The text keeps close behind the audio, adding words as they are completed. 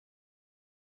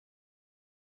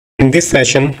In this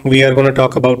session, we are going to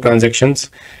talk about transactions,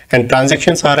 and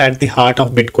transactions are at the heart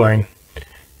of Bitcoin.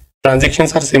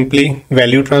 Transactions are simply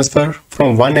value transfer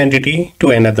from one entity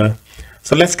to another.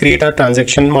 So let's create a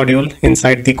transaction module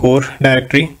inside the core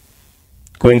directory.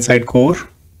 Go inside core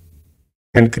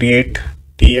and create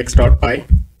tx.py.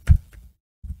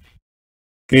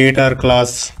 Create our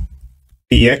class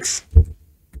tx.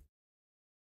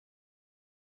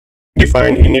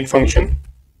 Define init function.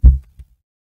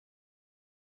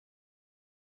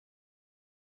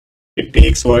 It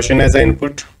takes version as an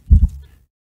input,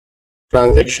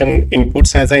 transaction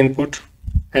inputs as an input,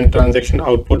 and transaction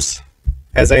outputs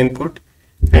as an input,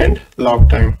 and log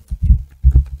time.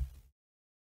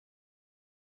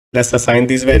 Let's assign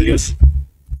these values.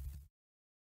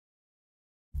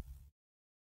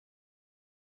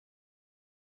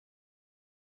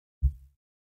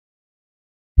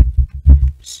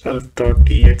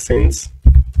 Self.txins,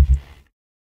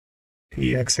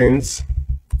 txins,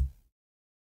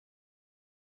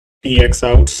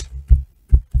 txouts,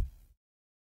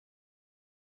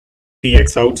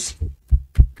 txouts,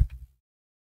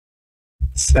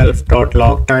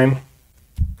 self.log time,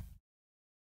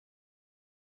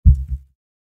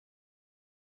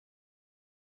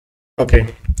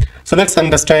 okay. So let's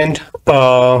understand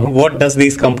what does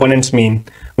these components mean.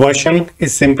 Version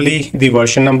is simply the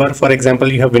version number. For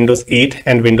example, you have Windows 8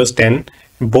 and Windows 10.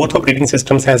 Both operating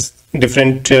systems has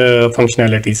different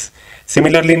functionalities.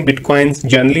 Similarly, in Bitcoins,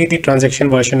 generally the transaction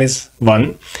version is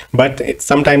 1, but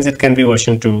sometimes it can be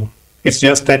version 2. It's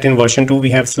just that in version 2 we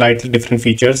have slightly different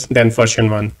features than version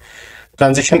 1.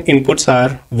 Transaction inputs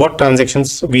are what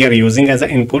transactions we are using as an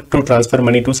input to transfer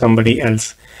money to somebody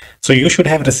else. So you should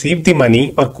have received the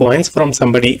money or coins from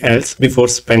somebody else before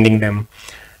spending them.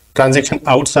 Transaction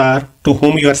outs are to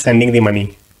whom you are sending the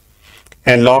money.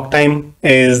 And log time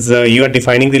is you are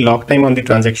defining the log time on the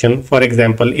transaction. For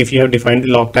example, if you have defined the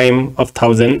log time of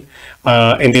 1000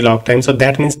 in the log time, so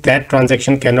that means that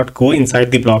transaction cannot go inside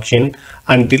the blockchain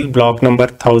until block number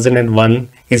 1001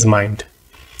 is mined.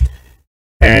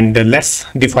 And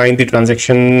let's define the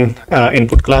transaction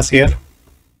input class here.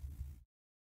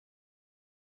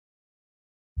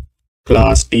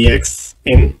 Class tx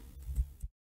in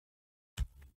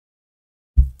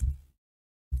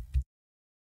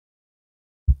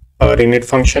our init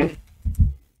function.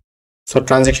 So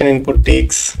transaction input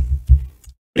takes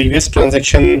previous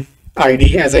transaction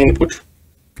ID as an input,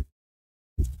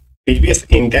 previous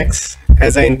index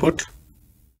as an input,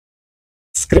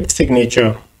 script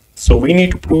signature. So we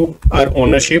need to prove our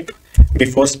ownership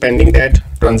before spending that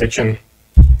transaction.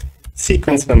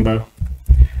 Sequence number.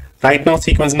 Right now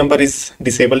sequence number is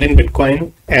disabled in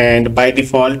Bitcoin, and by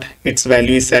default its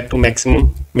value is set to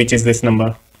maximum, which is this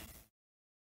number.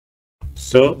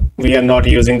 So we are not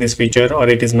using this feature, or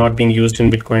it is not being used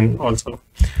in Bitcoin also.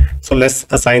 So let's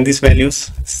assign these values.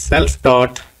 Self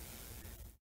dot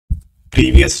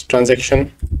previous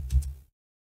transaction.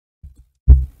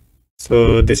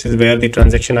 So this is where the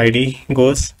transaction ID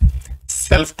goes.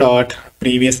 Self dot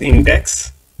previous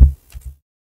index.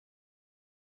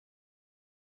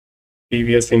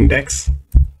 Previous index.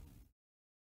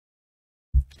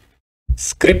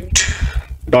 Script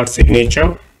dot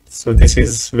signature. So this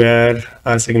is where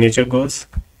our signature goes.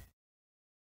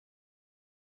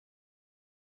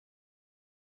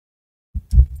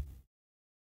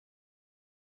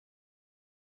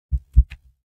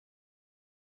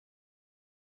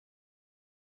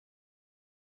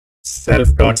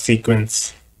 Self dot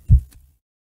sequence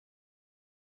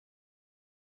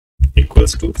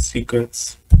equals to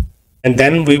sequence. And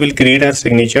then we will create our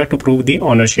signature to prove the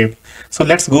ownership. So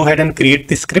let's go ahead and create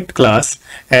the script class,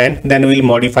 and then we'll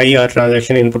modify our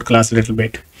transaction input class a little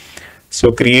bit.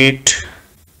 So create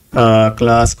a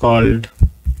class called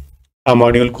a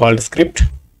module called script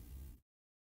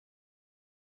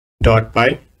dot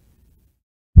py.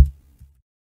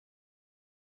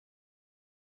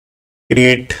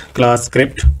 Create class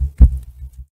script.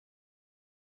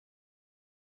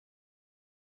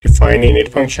 Define init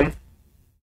function.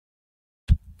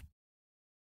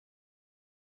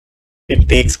 It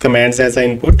takes commands as an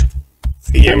input,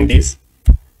 CMDs.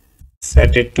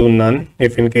 Set it to none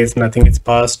if in case nothing is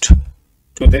passed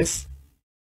to this.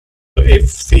 So if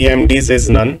CMDs is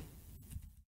none,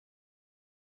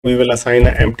 we will assign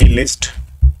an empty list.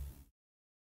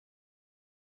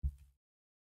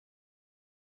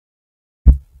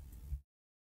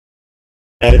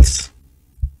 Else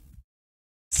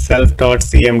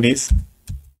self.cmds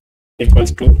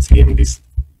equals to cmds.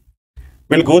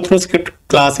 We'll go through script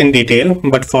class in detail,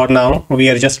 but for now we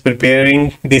are just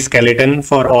preparing the skeleton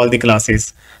for all the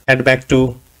classes. Head back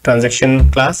to transaction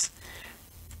class.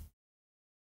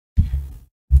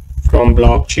 from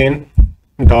blockchain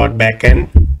dot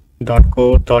backend dot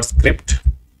code dot script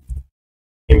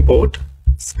import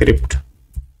script.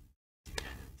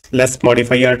 Let's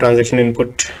modify our transaction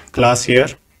input class here.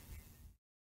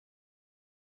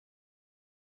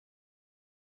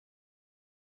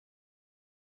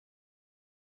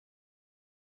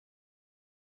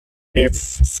 If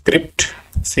script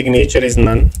signature is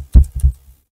none,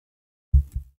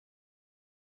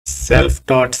 self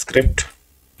dot script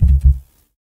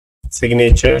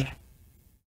signature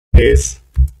is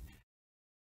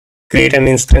create an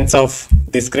instance of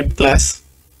the script class,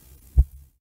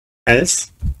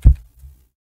 else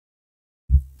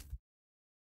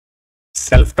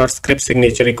self dot script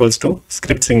signature equals to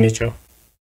script signature.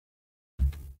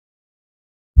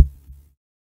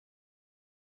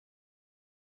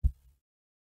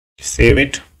 Save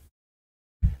it.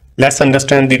 Let's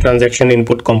understand the transaction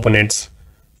input components.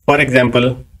 For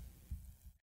example,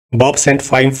 Bob sent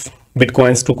 5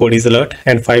 bitcoins to Cody's alert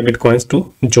and 5 bitcoins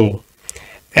to Joe,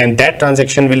 and that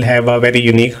transaction will have a very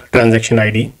unique transaction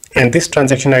ID, and this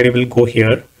transaction ID will go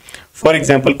here. For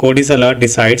example, Cody's alert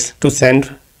decides to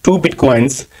send 2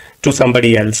 bitcoins to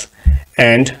somebody else,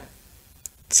 and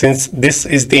since this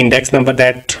is the index number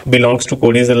that belongs to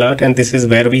Cody's alert and this is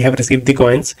where we have received the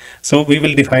coins, so we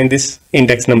will define this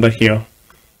index number here.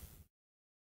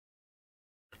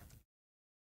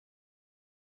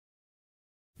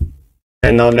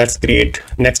 And now let's create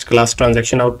next class,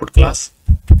 transaction output class,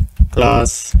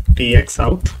 class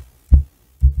txout,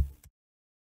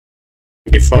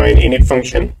 define init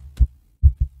function,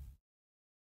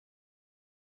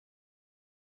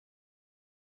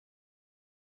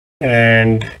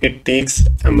 and it takes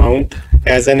amount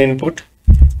as an input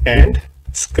and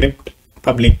script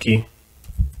public key.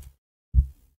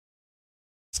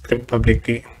 Script public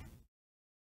key.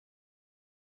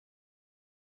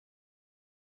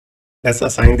 Let's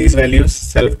assign these values.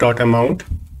 Self dot amount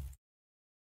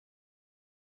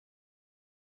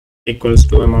equals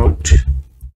to amount,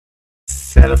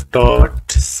 self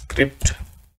dot script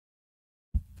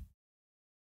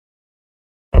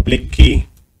public key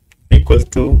equals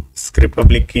to script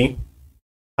public key.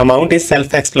 Amount is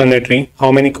self-explanatory,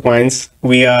 how many coins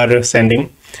we are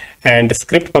sending, and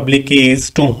script public key is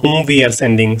to whom we are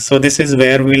sending. So this is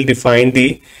where we'll define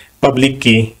the public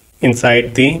key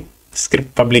inside the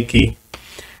script public key.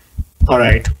 All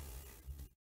right.